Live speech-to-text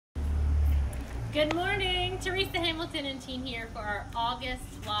Good morning, Teresa Hamilton and team here for our August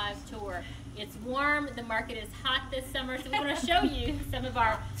live tour. It's warm, the market is hot this summer, so we want to show you some of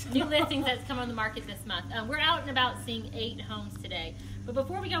our new listings that's come on the market this month. We're out and about seeing 8 homes today. But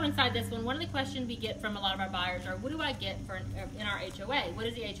before we go inside this one, one of the questions we get from a lot of our buyers are, what do I get for in our HOA? What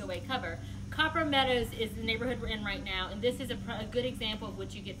does the HOA cover? Copper Meadows is the neighborhood we're in right now, and this is a good example of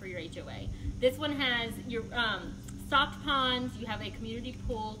what you get for your HOA. This one has your stocked ponds, you have a community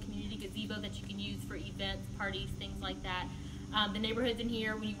pool, community gazebo that you can use for events, parties, things like that. The neighborhood's in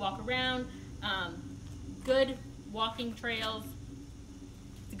here when you walk around, good walking trails.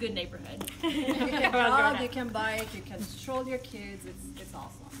 It's a good neighborhood. You can jog, you can bike, you can stroll your kids, it's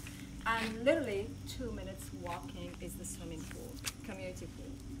awesome. And literally 2 minutes walking is the swimming pool, community pool.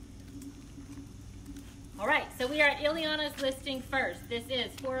 All right, so we are at Ileana's listing first. This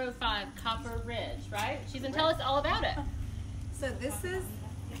is 405 Copper Ridge, right? She's gonna tell us all about it. So this is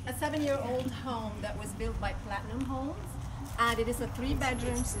a 7-year-old home that was built by Platinum Homes, and it is a 3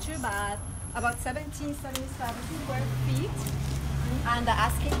 bedrooms, 2 bath, about 1777 square feet, and the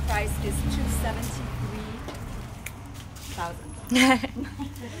asking price is $273,000.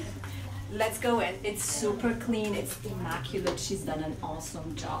 Let's go in. It's super clean. It's immaculate. She's done an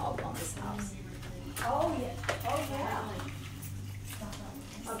awesome job on this house. Oh yeah, oh yeah.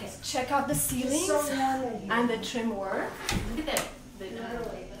 Okay, check out the ceilings and the trim work. Look at that.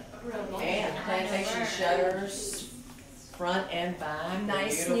 And plantation shutters, front and back.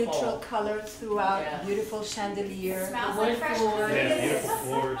 Nice Beautiful. neutral color throughout. Yeah. Beautiful chandelier. Wood floors. Yeah, beautiful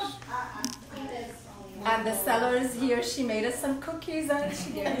floors. And the sellers here, she made us some cookies and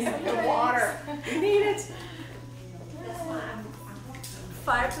she gave us some water. We need it.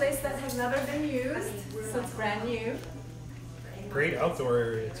 Fireplace that has never been used, so it's brand new. Great outdoor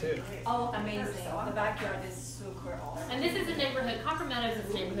area too. Oh, amazing. The backyard is super awesome. And this is a neighborhood, Copper Meadows is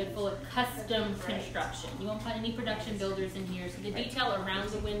a neighborhood full of custom construction. You won't find any production builders in here. So the detail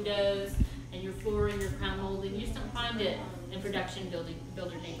around the windows and your flooring, your crown molding, you just don't find it in production builder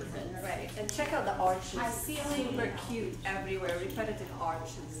neighborhoods. Right, and check out the arches. Super cute everywhere, repetitive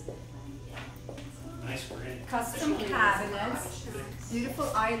arches. Nice granite. Custom cabinets, beautiful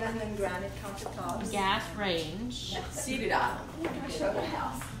island and granite countertops. Gas range. Seated island. Show the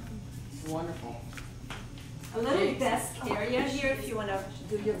house. Wonderful. A little desk area here if you want to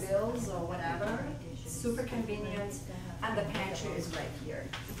do your bills or whatever. Super convenient. And the pantry is right here.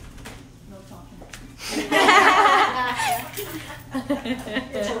 No talking.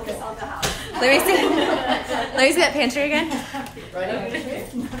 Focus on the house. Let me see that pantry again. Right.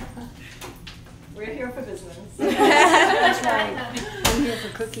 We're here for business. That's right. I'm here for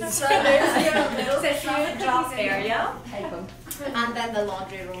cookies. So there's your middle drop area. And then the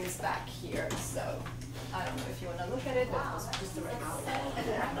laundry room is back here. So I don't know if you want to look at it, but it's just a regular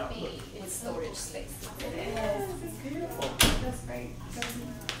with storage space. It's beautiful. That's great.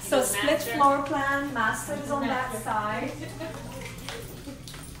 So split floor plan, master is on that side.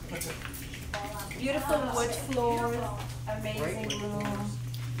 Beautiful wood floors, amazing room.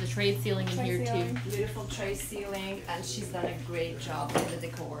 The trade ceiling in here too. Beautiful tray ceiling, and she's done a great job with the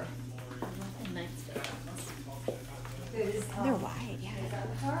decor. Nice. They're wide, yeah.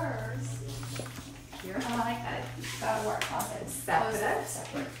 Hers. Here. I like that. That work closet. Separate.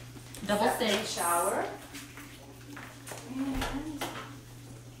 Double Separate sink. shower.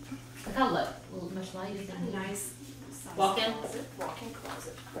 Look how low. Much light is in here. Nice. Walk-in? Walk-in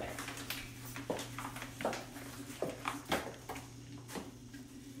closet. Correct.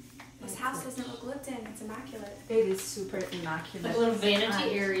 This house doesn't look lived in. It's immaculate. It is super immaculate. Like a little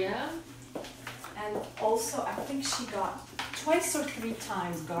vanity area. And also, I think she got twice or 3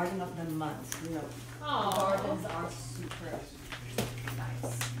 times Garden of the Month. You know, Oh. gardens are super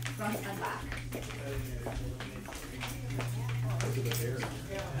nice, front and back.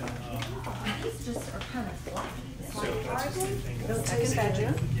 These just are kind of flat. Second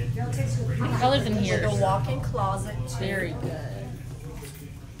bedroom. Colors in here. With a walk-in closet too. Very good.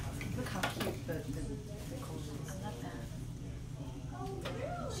 Look how cute the colors. I love that.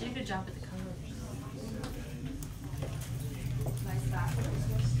 She did a good job with the colors. Nice bathroom.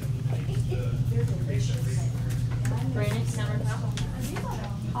 Granite countertop.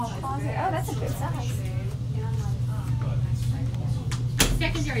 Oh, closet. Oh, that's a good size.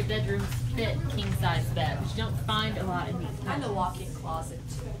 Secondary bedrooms fit king size bed, which you don't find a lot in these And homes. a walk-in closet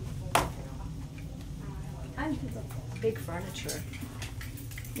too. And big furniture.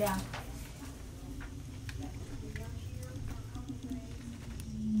 Yeah.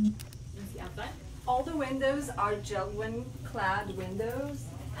 Let's see outside. All the windows are Jelwyn clad windows.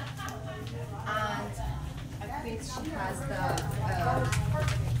 And I think she has the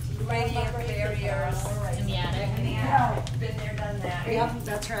radiant area Been there, done that. Yep,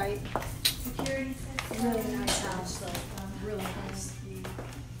 that's right. Security system. Really nice house, really nice.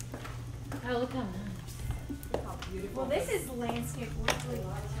 Oh, look how nice. How beautiful. Well, this is landscape really.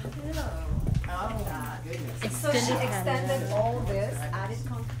 Oh, my goodness. So she Extended extended all this, added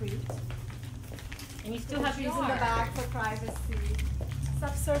concrete. And you still have Trees your in the back for privacy,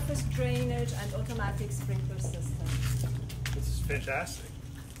 subsurface drainage, and automatic sprinkler system. This is fantastic.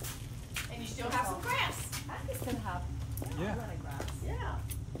 And you still have some grass. And we still have a Yeah. lot of grass. Yeah.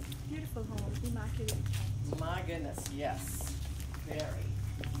 Beautiful home, immaculate. My goodness, yes. Very.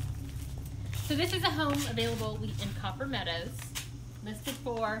 So this is a home available in Copper Meadows, listed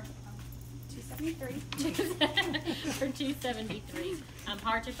for 273. for $273.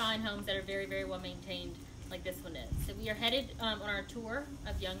 Hard to find homes that are very, very well maintained like this one is. So we are headed on our tour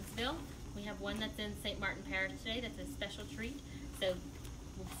of Youngsville. We have one that's in St. Martin Parish today. That's a special treat. So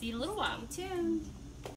we'll see you in a little while. Stay tuned.